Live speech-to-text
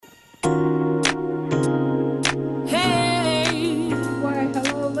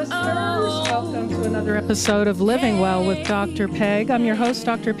episode of Living Well with Dr. Peg. I'm your host,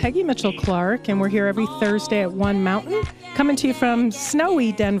 Dr. Peggy Mitchell-Clark, and we're here every Thursday at 1 Mountain, coming to you from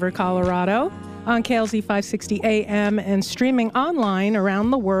snowy Denver, Colorado, on KLZ 560 AM and streaming online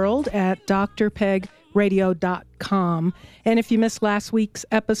around the world at drpegradio.com. And if you missed last week's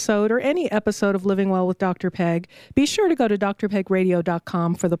episode or any episode of Living Well with Dr. Peg, be sure to go to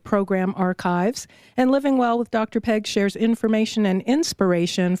drpegradio.com for the program archives. And Living Well with Dr. Peg shares information and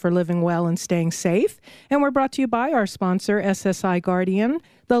inspiration for living well and staying safe. And we're brought to you by our sponsor, SSI Guardian,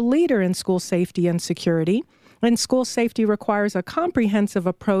 the leader in school safety and security. And school safety requires a comprehensive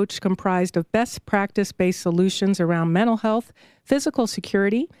approach comprised of best practice-based solutions around mental health, physical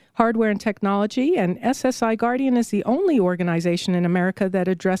security, hardware and technology, and SSI Guardian is the only organization in America that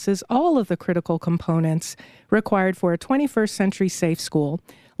addresses all of the critical components required for a 21st century safe school.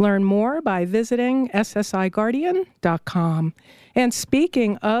 Learn more by visiting ssiguardian.com. And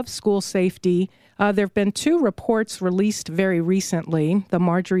speaking of school safety, there have been two reports released very recently, the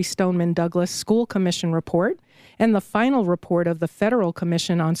Marjory Stoneman Douglas School Commission report and the final report of the Federal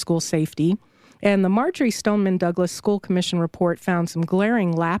Commission on School Safety. And the Marjory Stoneman Douglas School Commission report found some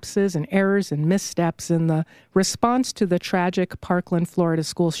glaring lapses and errors and missteps in the response to the tragic Parkland, Florida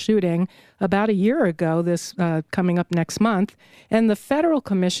school shooting about a year ago, this coming up next month. And the Federal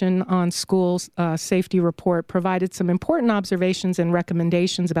Commission on School Safety report provided some important observations and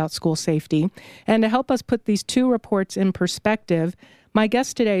recommendations about school safety. And to help us put these two reports in perspective, my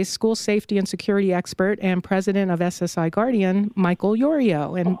guest today is school safety and security expert and president of SSI Guardian, Michael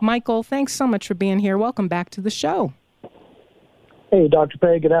Yorio. And Michael, thanks so much for being here. Welcome back to the show. Hey, Dr.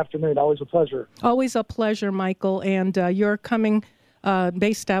 Peg, good afternoon. Always a pleasure. Always a pleasure, Michael. And you're coming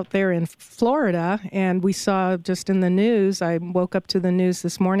based out there in Florida, and we saw just in the news, I woke up to the news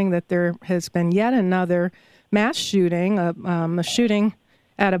this morning that there has been yet another mass shooting, a shooting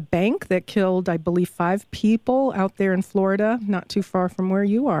at a bank that killed, I believe, 5 people out there in Florida, not too far from where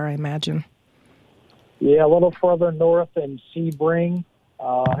you are, I imagine. Yeah, a little further north in Sebring.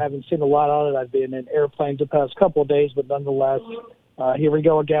 I haven't seen a lot on it. I've been in airplanes the past couple of days, but nonetheless, here we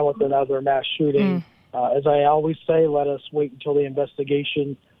go again with another mass shooting. As I always say, let us wait until the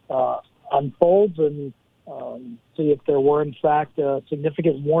investigation unfolds and see if there were, in fact,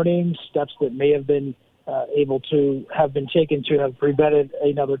 significant warnings, steps that may have been able to have been taken to have prevented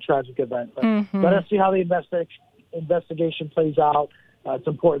another tragic event. But let us see how the investigation plays out. It's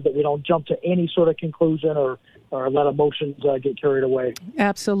important that we don't jump to any sort of conclusion or let emotions get carried away.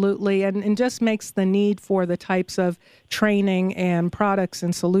 Absolutely, and just makes the need for the types of training and products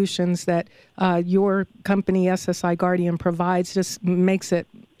and solutions that your company, SSI Guardian, provides, just makes it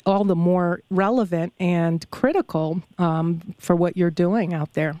all the more relevant and critical for what you're doing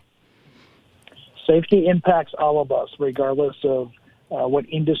out there. Safety impacts all of us, regardless of what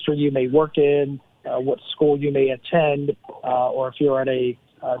industry you may work in, what school you may attend, or if you're at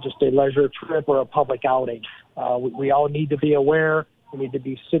just a leisure trip or a public outing. We all need to be aware. We need to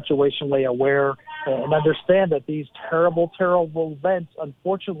be situationally aware and understand that these terrible, terrible events,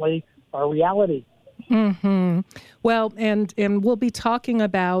 unfortunately, are reality. Well, and we'll be talking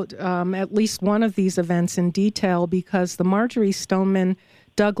about at least one of these events in detail because the Marjory Stoneman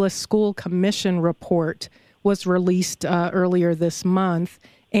Douglas School Commission report was released earlier this month.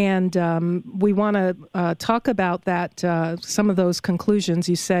 And we want to talk about that, some of those conclusions.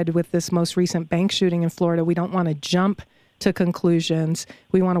 You said with this most recent bank shooting in Florida, we don't want to jump to conclusions.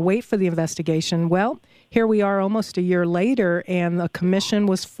 We want to wait for the investigation. Well, here we are almost a year later, and the commission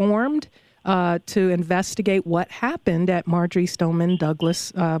was formed to investigate what happened at Marjory Stoneman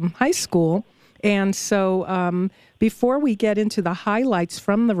Douglas High School. And so before we get into the highlights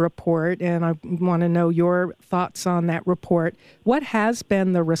from the report, and I want to know your thoughts on that report, what has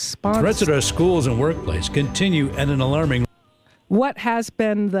been the response? Threats at our schools and workplace continue at an alarming. What has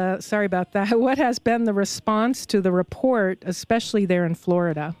been what has been the response to the report, especially there in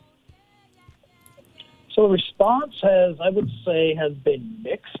Florida? So the response has been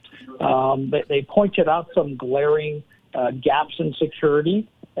mixed. They pointed out some glaring gaps in security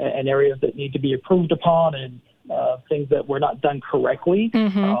and areas that need to be improved upon and things that were not done correctly.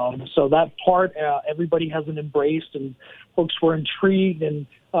 So that part, everybody hasn't embraced, and folks were intrigued, and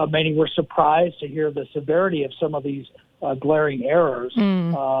many were surprised to hear the severity of some of these glaring errors.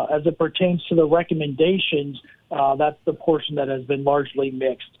 As it pertains to the recommendations, that's the portion that has been largely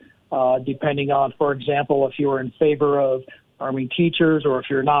mixed, depending on, for example, if you are in favor of arming teachers or if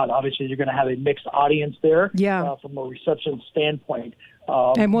you're not. Obviously, you're going to have a mixed audience there from a reception standpoint.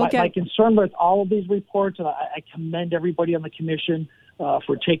 And my concern with all of these reports, and I commend everybody on the commission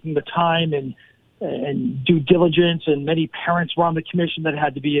for taking the time and and due diligence, and many parents were on the commission. That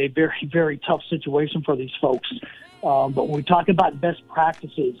had to be a very, very tough situation for these folks. But when we talk about best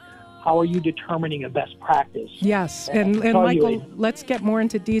practices, how are you determining a best practice? Yes, and Michael, let's get more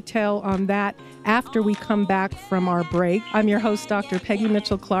into detail on that after we come back from our break. I'm your host, Dr. Peggy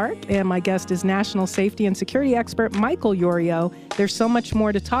Mitchell-Clark, and my guest is National Safety and Security Expert Michael Yorio. There's so much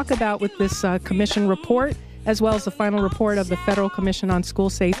more to talk about with this commission report, as well as the final report of the Federal Commission on School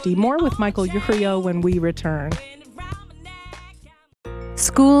Safety. More with Michael Yorio when we return.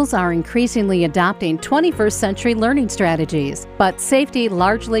 Schools are increasingly adopting 21st century learning strategies, but safety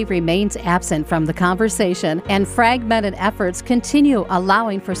largely remains absent from the conversation, and fragmented efforts continue,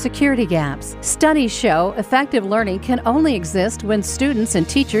 allowing for security gaps. Studies show effective learning can only exist when students and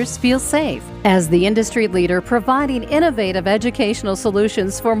teachers feel safe. As the industry leader providing innovative educational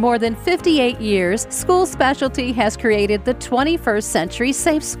solutions for more than 58 years, School Specialty has created the 21st Century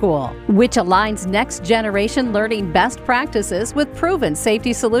Safe School, which aligns next-generation learning best practices with proven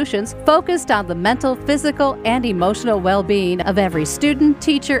safety solutions focused on the mental, physical, and emotional well-being of every student,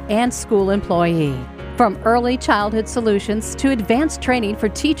 teacher, and school employee. From early childhood solutions to advanced training for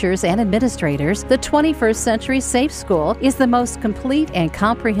teachers and administrators, the 21st Century Safe School is the most complete and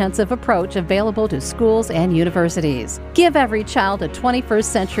comprehensive approach available to schools and universities. Give every child a 21st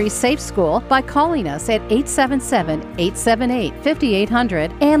Century Safe School by calling us at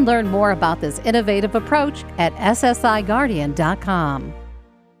 877-878-5800 and learn more about this innovative approach at ssiguardian.com.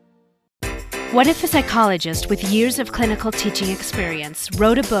 What if a psychologist with years of clinical teaching experience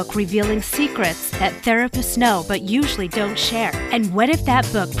wrote a book revealing secrets that therapists know but usually don't share? And what if that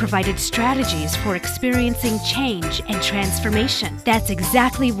book provided strategies for experiencing change and transformation? That's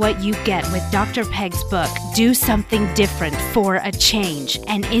exactly what you get with Dr. Peg's book, Do Something Different for a Change,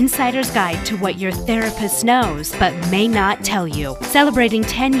 an insider's guide to what your therapist knows but may not tell you. Celebrating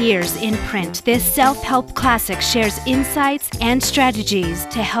 10 years in print, this self-help classic shares insights and strategies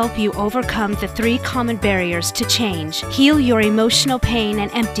to help you overcome the 3 common barriers to change, heal your emotional pain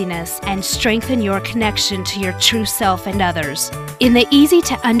and emptiness, and strengthen your connection to your true self and others. In the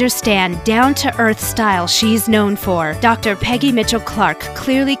easy-to-understand, down-to-earth style she's known for, Dr. Peggy Mitchell-Clark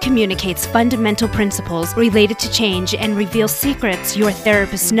clearly communicates fundamental principles related to change and reveals secrets your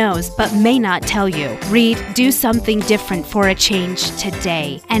therapist knows but may not tell you. Read Do Something Different for a Change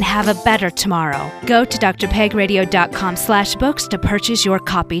today and have a better tomorrow. Go to drpegradio.com/books to purchase your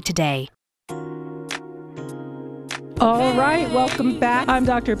copy today. All right, welcome back. I'm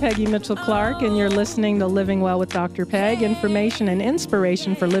Dr. Peggy Mitchell-Clark, and you're listening to Living Well with Dr. Peg, information and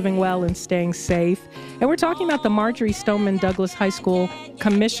inspiration for living well and staying safe. And we're talking about the Marjory Stoneman Douglas High School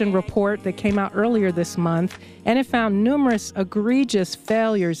Commission report that came out earlier this month, and it found numerous egregious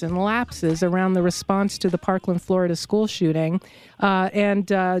failures and lapses around the response to the Parkland, Florida school shooting, and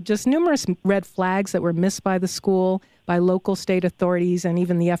just numerous red flags that were missed by the school, by local state authorities, and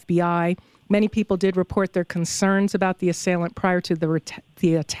even the FBI. Many people did report their concerns about the assailant prior to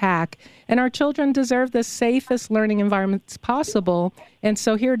the attack, and our children deserve the safest learning environments possible. And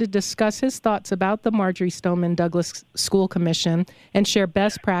so here to discuss his thoughts about the Marjory Stoneman Douglas School Commission and share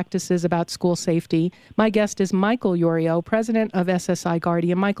best practices about school safety, my guest is Michael Yorio, President of SSI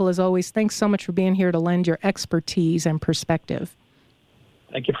Guardian. Michael, as always, thanks so much for being here to lend your expertise and perspective.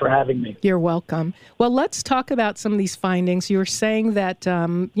 Thank you for having me. You're welcome. Well, let's talk about some of these findings. You were saying that,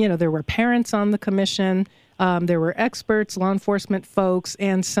 there were parents on the commission, there were experts, law enforcement folks,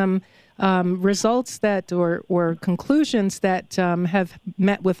 and some results that or conclusions that have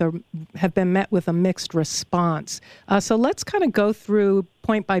been met with a mixed response. So let's kind of go through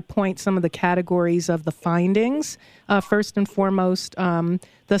point by point some of the categories of the findings. First and foremost,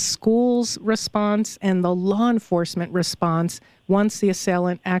 the school's response and the law enforcement response once the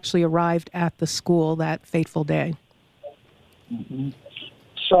assailant actually arrived at the school that fateful day. Mm-hmm.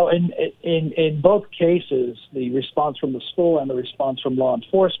 So in both cases, the response from the school and the response from law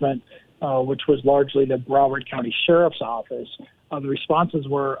enforcement, which was largely the Broward County Sheriff's Office, the responses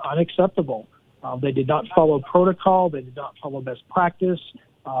were unacceptable. They did not follow protocol. They did not follow best practice.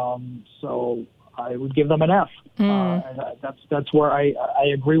 So I would give them an F. And that's where I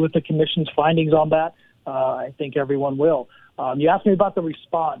agree with the commission's findings on that. I think everyone will. You asked me about the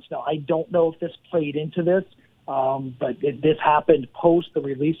response. Now, I don't know if this played into this, but this happened post the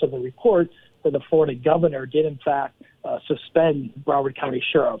release of the report, where the Florida governor did, in fact, suspend Broward County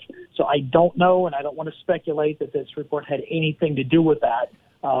Sheriff. So I don't know, and I don't want to speculate that this report had anything to do with that,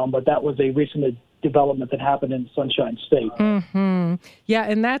 but that was a recent development that happened in Sunshine State. Mm-hmm. Yeah,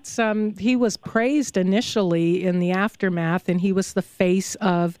 and that's he was praised initially in the aftermath, and he was the face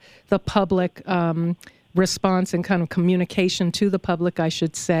of the public response and kind of communication to the public, I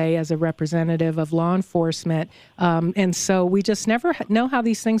should say, as a representative of law enforcement. And so we just never know how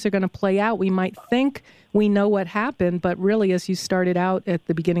these things are going to play out. We might think we know what happened, but really, as you started out at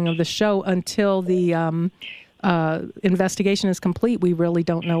the beginning of the show, until the investigation is complete, we really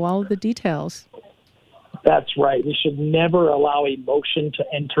don't know all of the details. That's right. We should never allow emotion to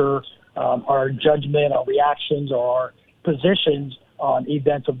enter our judgment, our reactions, or our positions on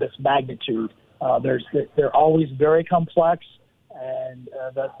events of this magnitude. They're always very complex, and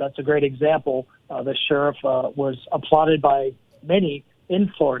that's a great example. The sheriff was applauded by many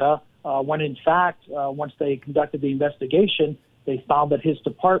in Florida when, in fact, once they conducted the investigation, they found that his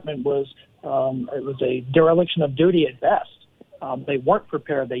department was it was a dereliction of duty at best. They weren't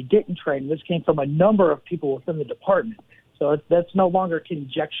prepared. They didn't train. This came from a number of people within the department. So that's no longer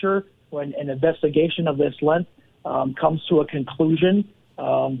conjecture when an investigation of this length comes to a conclusion.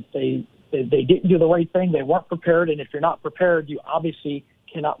 They didn't do the right thing. They weren't prepared. And if you're not prepared, you obviously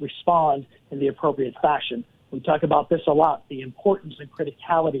cannot respond in the appropriate fashion. We talk about this a lot, the importance and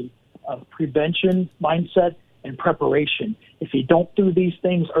criticality of prevention, mindset, and preparation. If you don't do these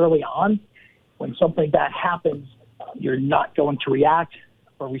things early on, when something bad happens, you're not going to react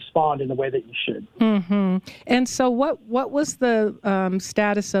or respond in the way that you should. Mm-hmm. And so what was the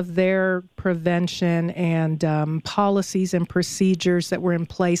status of their prevention and policies and procedures that were in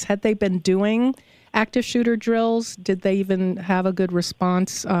place? Had they been doing active shooter drills? Did they even have a good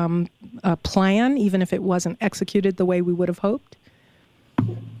response plan, even if it wasn't executed the way we would have hoped?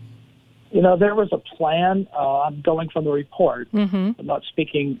 You know, there was a plan. I'm going from the report. Mm-hmm. I'm not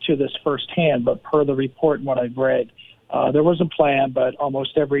speaking to this firsthand, but per the report and what I've read, there was a plan, but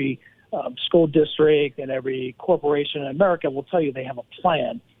almost every school district and every corporation in America will tell you they have a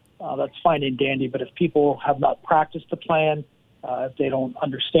plan. That's fine and dandy, but if people have not practiced the plan, if they don't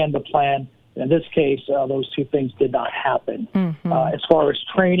understand the plan, in this case, those two things did not happen. Mm-hmm. As far as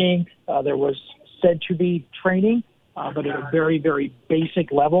training, there was said to be training, but at a very, very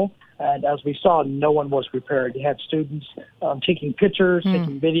basic level. And as we saw, no one was prepared. You had students taking pictures,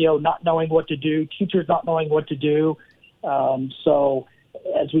 taking video, not knowing what to do, teachers not knowing what to do. So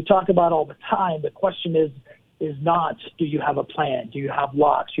as we talk about all the time, the question is not, do you have a plan? Do you have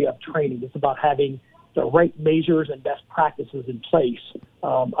locks? Do you have training? It's about having the right measures and best practices in place.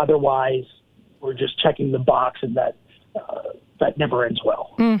 Otherwise, we're just checking the box, and that never ends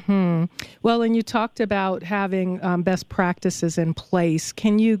well. Mm-hmm. Well, and you talked about having best practices in place.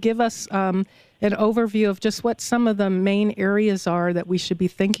 Can you give us an overview of just what some of the main areas are that we should be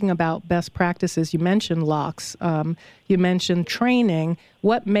thinking about best practices? You mentioned locks. You mentioned training.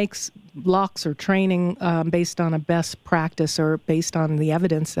 What makes locks or training based on a best practice or based on the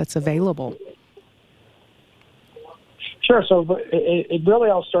evidence that's available? Sure. So it really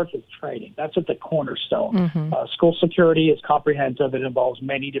all starts with training. That's at the cornerstone. Mm-hmm. School security is comprehensive. It involves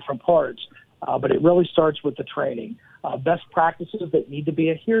many different parts, but it really starts with the training. Best practices that need to be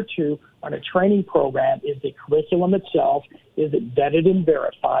adhered to on a training program is the curriculum itself. Is it vetted and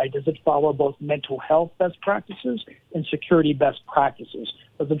verified? Does it follow both mental health best practices and security best practices?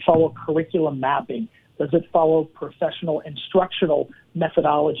 Does it follow curriculum mapping? Does it follow professional instructional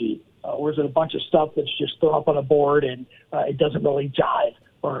methodology? Or is it a bunch of stuff that's just thrown up on a board and it doesn't really jive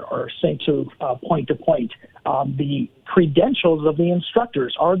or sync to point to point? The credentials of the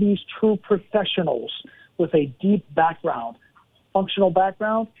instructors, are these true professionals with a deep background, functional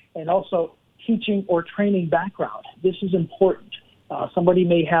background, and also teaching or training background? This is important. Somebody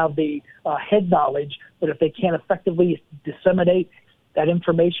may have the head knowledge, but if they can't effectively disseminate that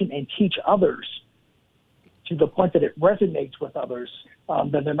information and teach others to the point that it resonates with others,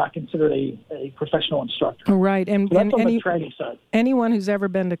 then they're not considered a professional instructor. Right. And, so that's and on the training side. Anyone who's ever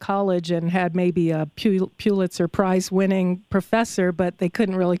been to college and had maybe a Pulitzer Prize-winning professor, but they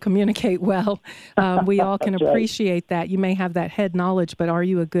couldn't really communicate well, we all can appreciate that. You may have that head knowledge, but are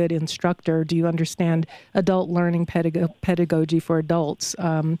you a good instructor? Do you understand adult learning pedagogy for adults?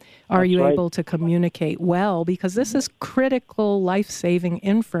 Are you able to communicate well? Because this is critical life-saving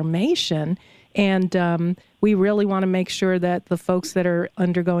information. And we really want to make sure that the folks that are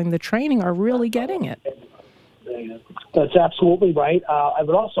undergoing the training are really getting it. That's absolutely right. I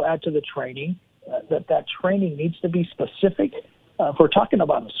would also add to the training that training needs to be specific, if we're talking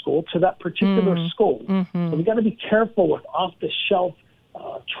about a school, to that particular school. Mm-hmm. So we've got to be careful with off-the-shelf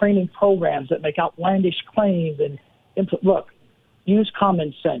training programs that make outlandish claims. And look, use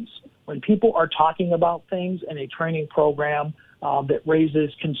common sense. When people are talking about things in a training program that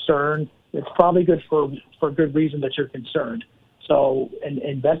raises concern, it's probably good for good reason that you're concerned. So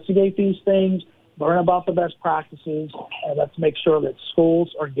investigate these things, learn about the best practices, and let's make sure that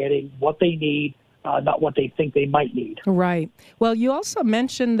schools are getting what they need not what they think they might need. Right. Well, you also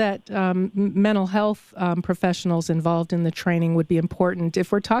mentioned that mental health professionals involved in the training would be important.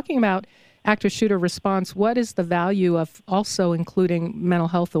 If we're talking about active shooter response, what is the value of also including mental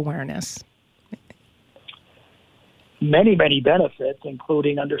health awareness? Many, many benefits,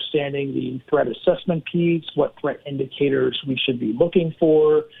 including understanding the threat assessment piece, what threat indicators we should be looking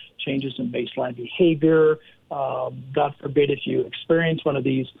for, changes in baseline behavior. God forbid if you experience one of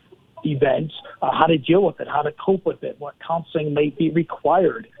these events, how to deal with it, how to cope with it, what counseling may be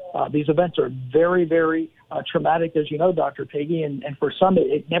required. These events are very, very traumatic, as you know, Dr. Peggy, and for some,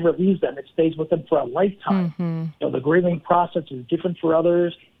 it never leaves them. It stays with them for a lifetime. Mm-hmm. The grieving process is different for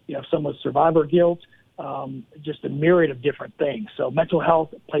others. You have some with survivor guilt, just a myriad of different things. So mental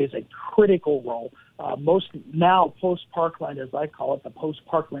health plays a critical role. Most now, post-Parkland, as I call it, the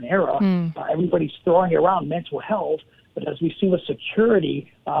post-Parkland era, everybody's throwing around mental health. But as we see with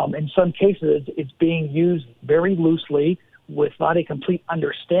security, in some cases, it's being used very loosely with not a complete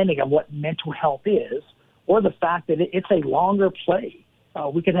understanding of what mental health is, or the fact that it's a longer play.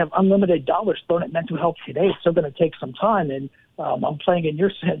 We can have unlimited dollars thrown at mental health today. It's still going to take some time. And I'm playing in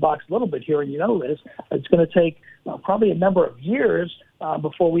your sandbox a little bit here, and you know this. It's going to take probably a number of years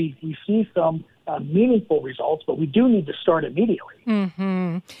before we see some meaningful results, but we do need to start immediately.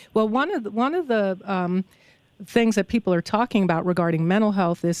 Mm-hmm. Well, one of the things that people are talking about regarding mental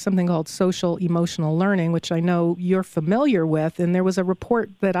health is something called social emotional learning, which I know you're familiar with. And there was a report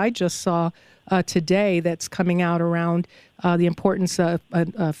that I just saw today that's coming out around the importance of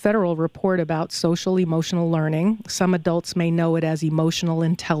a federal report about social emotional learning. Some adults may know it as emotional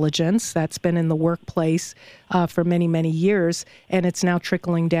intelligence. That's been in the workplace for many, many years, and it's now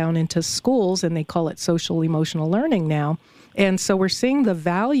trickling down into schools, and they call it social emotional learning now. And so we're seeing the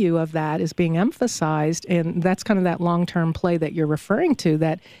value of that is being emphasized, and that's kind of that long-term play that you're referring to,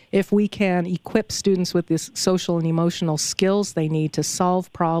 that if we can equip students with this social and emotional skills they need to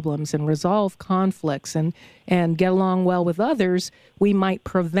solve problems and resolve conflicts and get along well with others, we might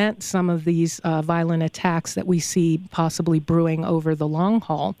prevent some of these violent attacks that we see possibly brewing over the long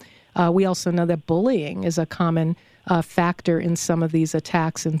haul. We also know that bullying is a common factor in some of these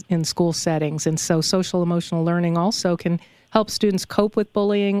attacks in school settings, and so social emotional learning also can help students cope with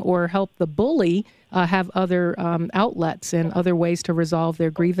bullying or help the bully have other outlets and other ways to resolve their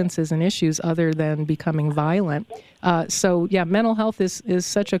grievances and issues other than becoming violent. So, mental health is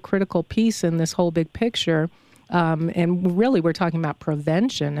such a critical piece in this whole big picture. And really, we're talking about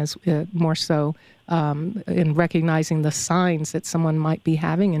prevention as more so in recognizing the signs that someone might be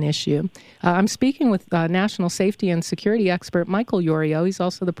having an issue. I'm speaking with national safety and security expert Michael Yorio. He's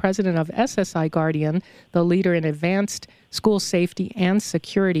also the president of SSI Guardian, the leader in advanced school safety and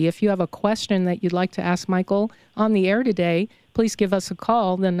security. If you have a question that you'd like to ask Michael on the air today, please give us a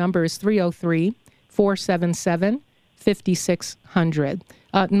call. The number is 303-477-5600.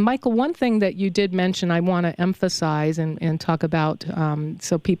 Michael, one thing that you did mention I want to emphasize and talk about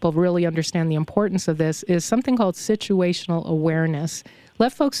so people really understand the importance of this is something called situational awareness.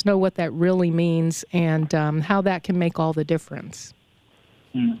 Let folks know what that really means and how that can make all the difference.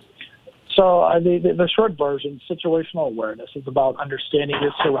 So the short version, situational awareness, is about understanding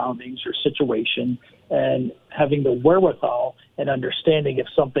your surroundings, your situation, and having the wherewithal and understanding if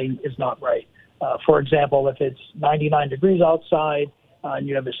something is not right. For example, if it's 99 degrees outside, and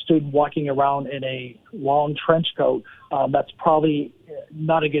you have a student walking around in a long trench coat, that's probably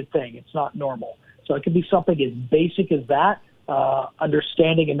not a good thing. It's not normal. So it could be something as basic as that,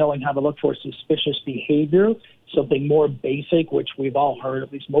 understanding and knowing how to look for suspicious behavior, something more basic, which we've all heard,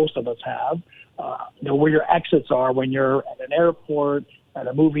 at least most of us have, know where your exits are when you're at an airport, at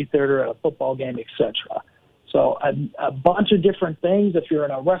a movie theater, at a football game, etc. So a bunch of different things. If you're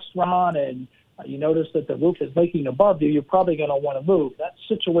in a restaurant and you notice that the roof is leaking above you, you're probably going to want to move. That's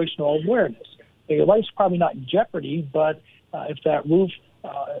situational awareness. Your life's probably not in jeopardy, but if that roof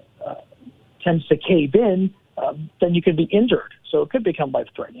tends to cave in, then you could be injured. So it could become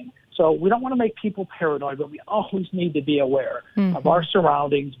life-threatening. So we don't want to make people paranoid, but we always need to be aware of our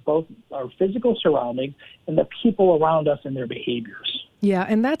surroundings, both our physical surroundings and the people around us and their behaviors. Yeah,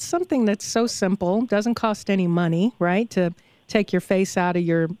 and that's something that's so simple, doesn't cost any money, right, to take your face out of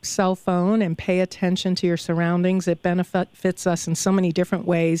your cell phone and pay attention to your surroundings. It benefits us in so many different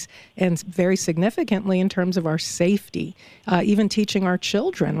ways and very significantly in terms of our safety, even teaching our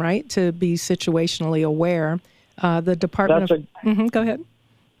children, right, to be situationally aware. The Department go ahead.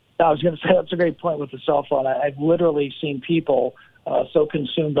 I was going to say that's a great point with the cell phone. I've literally seen people so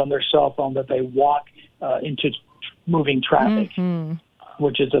consumed on their cell phone that they walk into moving traffic.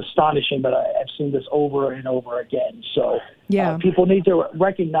 which is astonishing, but I've seen this over and over again. So yeah. People need to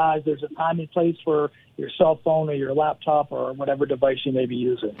recognize there's a time and place for your cell phone or your laptop or whatever device you may be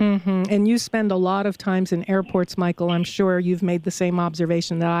using. Mm-hmm. And you spend a lot of times in airports, Michael. I'm sure you've made the same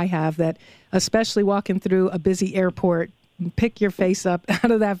observation that I have, that especially walking through a busy airport, pick your face up out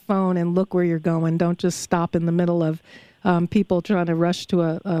of that phone and look where you're going. Don't just stop in the middle of people trying to rush to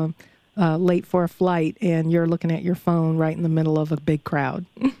a late for a flight, and you're looking at your phone right in the middle of a big crowd.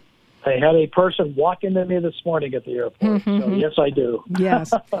 I had a person walk into me this morning at the airport, so yes, I do.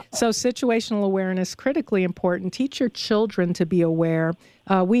 Yes. So situational awareness, critically important. Teach your children to be aware.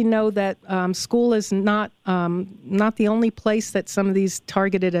 We know that school is not the only place that some of these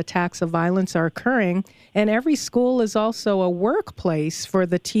targeted attacks of violence are occurring, and every school is also a workplace for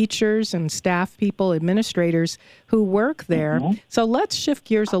the teachers and staff people, administrators who work there. Mm-hmm. So let's shift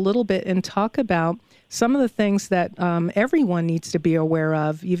gears a little bit and talk about some of the things that everyone needs to be aware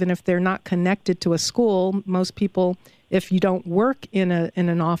of, even if they're not connected to a school. Most people, if you don't work in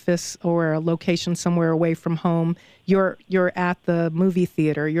an office or a location somewhere away from home, you're at the movie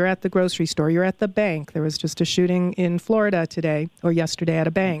theater, you're at the grocery store, you're at the bank. There was just a shooting in Florida today or yesterday at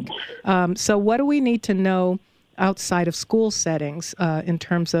a bank. So what do we need to know outside of school settings in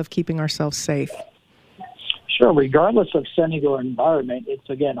terms of keeping ourselves safe? Sure. Regardless of setting or environment, it's,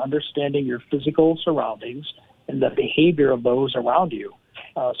 again, understanding your physical surroundings and the behavior of those around you.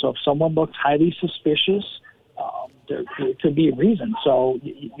 So if someone looks highly suspicious, there could be a reason. So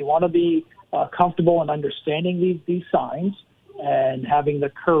you want to be comfortable in understanding these signs and having the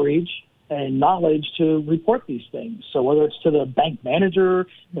courage and knowledge to report these things. So whether it's to the bank manager,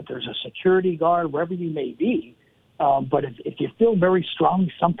 if there's a security guard, wherever you may be, but if you feel very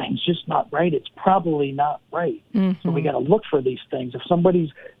strongly something's just not right, it's probably not right. Mm-hmm. So we got to look for these things. If somebody's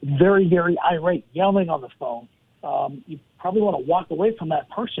very, very irate, yelling on the phone, you probably want to walk away from that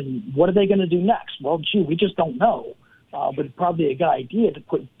person. What are they going to do next? Well, gee, we just don't know. But it's probably a good idea to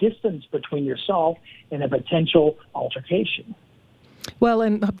put distance between yourself and a potential altercation. Well,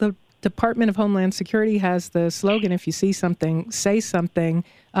 and the Department of Homeland Security has the slogan, if you see something, say something.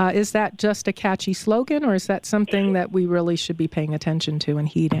 Is that just a catchy slogan, or is that something that we really should be paying attention to and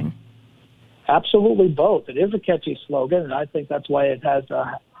heeding? Absolutely both. It is a catchy slogan, and I think that's why it has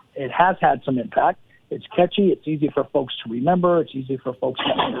had some impact. It's catchy. It's easy for folks to remember. It's easy for folks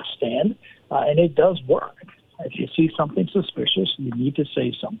to understand, and it does work. If you see something suspicious, you need to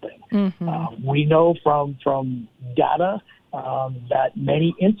say something. Mm-hmm. We know from data that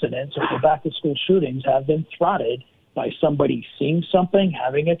many incidents of back-to-school shootings have been thwarted by somebody seeing something,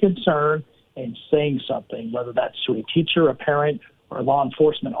 having a concern, and saying something, whether that's to a teacher, a parent, or law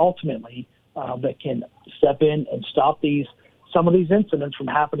enforcement ultimately, that can step in and stop some of these incidents from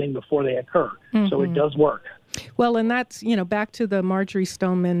happening before they occur. Mm-hmm. So it does work. Well, and that's, back to the Marjory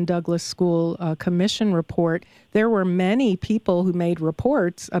Stoneman Douglas School Commission report, there were many people who made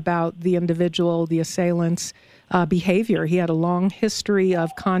reports about the individual, the assailant's behavior. He had a long history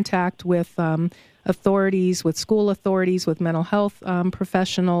of contact with authorities, with school authorities, with mental health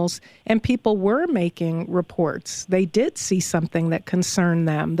professionals, and people were making reports. They did see something that concerned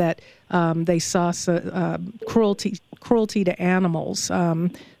them, that they saw cruelty to animals.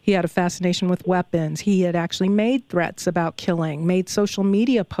 He had a fascination with weapons. He had actually made threats about killing, made social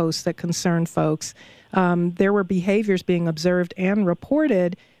media posts that concerned folks. There were behaviors being observed and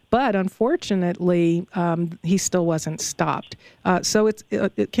reported, but unfortunately, he still wasn't stopped. So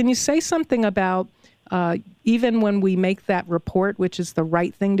can you say something about, even when we make that report, which is the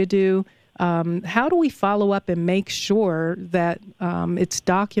right thing to do, how do we follow up and make sure that it's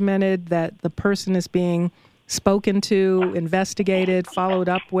documented, that the person is being spoken to, investigated, followed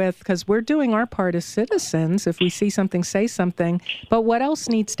up with? Because we're doing our part as citizens. If we see something, say something. But what else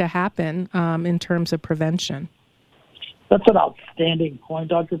needs to happen in terms of prevention? That's an outstanding point,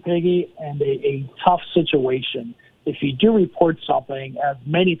 Dr. Peggy, and a tough situation. If you do report something, as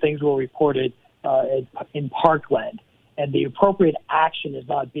many things were reported in Parkland, and the appropriate action is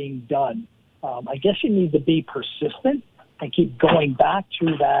not being done, I guess you need to be persistent and keep going back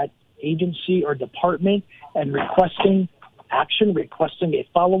to that agency or department and requesting action, requesting a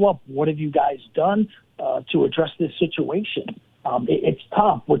follow-up. What have you guys done to address this situation? It's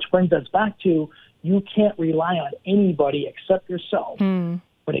tough, which brings us back to you can't rely on anybody except yourself when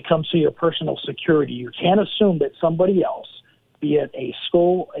it comes to your personal security. You can't assume that somebody else, be it a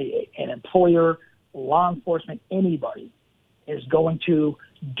school, an employer, law enforcement, anybody, is going to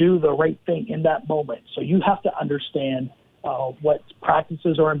do the right thing in that moment. So you have to understand what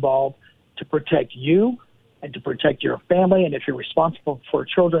practices are involved to protect you and to protect your family. And if you're responsible for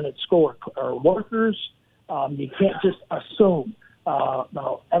children at school or workers, you can't just assume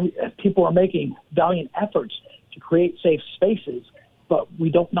People are making valiant efforts to create safe spaces, but we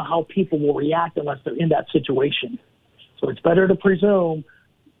don't know how people will react unless they're in that situation. So it's better to presume,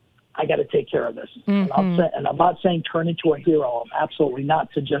 I got to take care of this. And I'm not saying turn into a hero. I'm absolutely not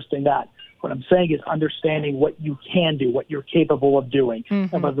suggesting that. What I'm saying is understanding what you can do, what you're capable of doing,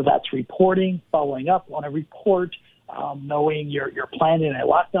 and whether that's reporting, following up on a report, knowing you're planning a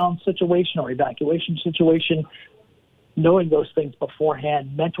lockdown situation or evacuation situation, knowing those things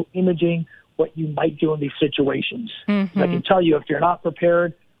beforehand, mental imaging, what you might do in these situations. I can tell you, if you're not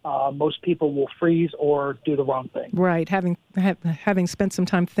prepared, most people will freeze or do the wrong thing. Right. Having spent some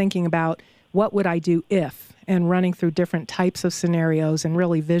time thinking about what would I do if, and running through different types of scenarios and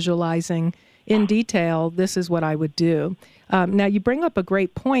really visualizing in detail, this is what I would do. Now, you bring up a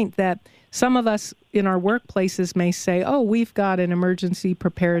great point that some of us in our workplaces may say, oh, we've got an emergency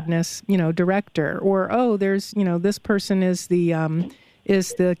preparedness, director, or, oh, there's, this person is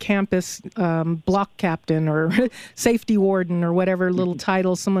the campus block captain or safety warden or whatever little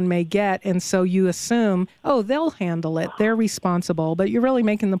title someone may get. And so you assume, oh, they'll handle it. They're responsible. But you're really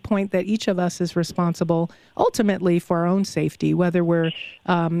making the point that each of us is responsible ultimately for our own safety, whether we're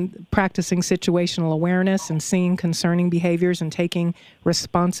practicing situational awareness and seeing concerning behaviors and taking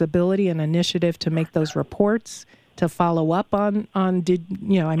responsibility and initiative to make those reports, to follow up on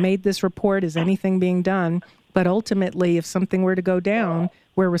I made this report, is anything being done? But ultimately, if something were to go down,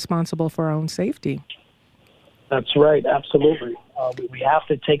 we're responsible for our own safety. That's right. Absolutely. We have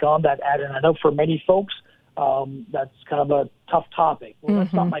to take on that ad. And I know for many folks, that's kind of a tough topic. Well,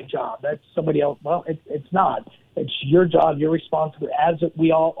 that's not my job. That's somebody else. Well, it's not. It's your job. You're responsible. As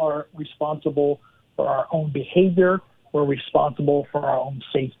we all are responsible for our own behavior, we're responsible for our own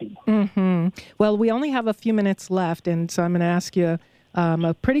safety. Well, we only have a few minutes left, and so I'm going to ask you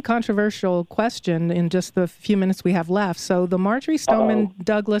a pretty controversial question in just the few minutes we have left. So the Marjory Stoneman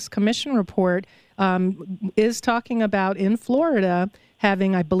Douglas Commission report is talking about in Florida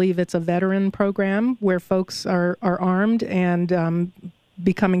having, I believe it's a veteran program where folks are armed and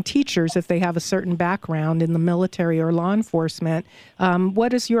becoming teachers if they have a certain background in the military or law enforcement.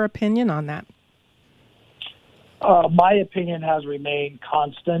 What is your opinion on that? My opinion has remained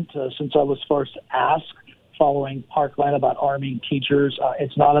constant since I was first asked following Parkland about arming teachers.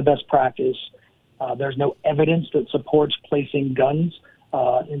 It's not a best practice. There's no evidence that supports placing guns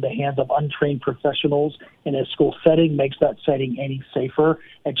in the hands of untrained professionals in a school setting, makes that setting any safer.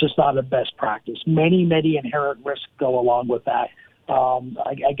 It's just not a best practice. Many inherent risks go along with that.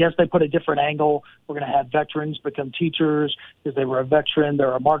 I guess they put a different angle. We're going to have veterans become teachers because they were a veteran,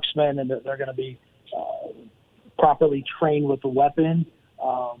 they're a marksman, and they're going to be properly trained with the weapon.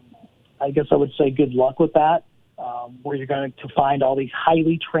 I guess I would say good luck with that, where you're going to find all these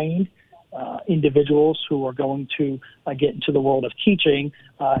highly trained individuals who are going to get into the world of teaching,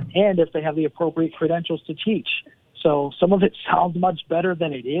 and if they have the appropriate credentials to teach. So some of it sounds much better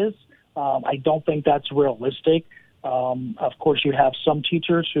than it is. I don't think that's realistic. Of course, you have some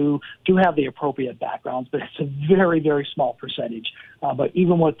teachers who do have the appropriate backgrounds, but it's a very, very small percentage. But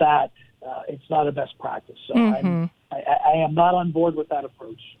even with that, it's not a best practice. So I am not on board with that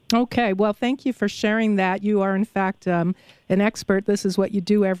approach. Okay. Well, thank you for sharing that. You are, in fact, an expert. This is what you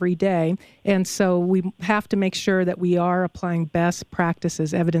do every day. And so we have to make sure that we are applying best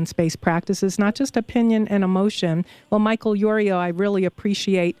practices, evidence-based practices, not just opinion and emotion. Well, Michael Yorio, I really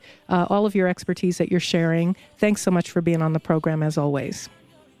appreciate all of your expertise that you're sharing. Thanks so much for being on the program, as always.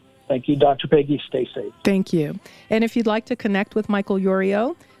 Thank you, Dr. Peggy. Stay safe. Thank you. And if you'd like to connect with Michael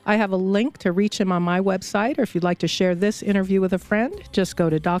Yorio, I have a link to reach him on my website, or if you'd like to share this interview with a friend, just go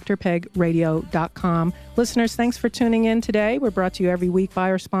to drpegradio.com. Listeners, thanks for tuning in today. We're brought to you every week by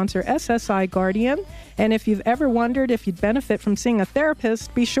our sponsor, SSI Guardian. And if you've ever wondered if you'd benefit from seeing a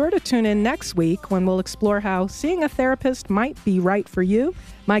therapist, be sure to tune in next week when we'll explore how seeing a therapist might be right for you.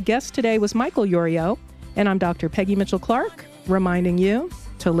 My guest today was Michael Yorio, and I'm Dr. Peggy Mitchell-Clark, reminding you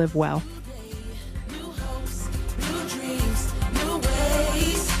to live well.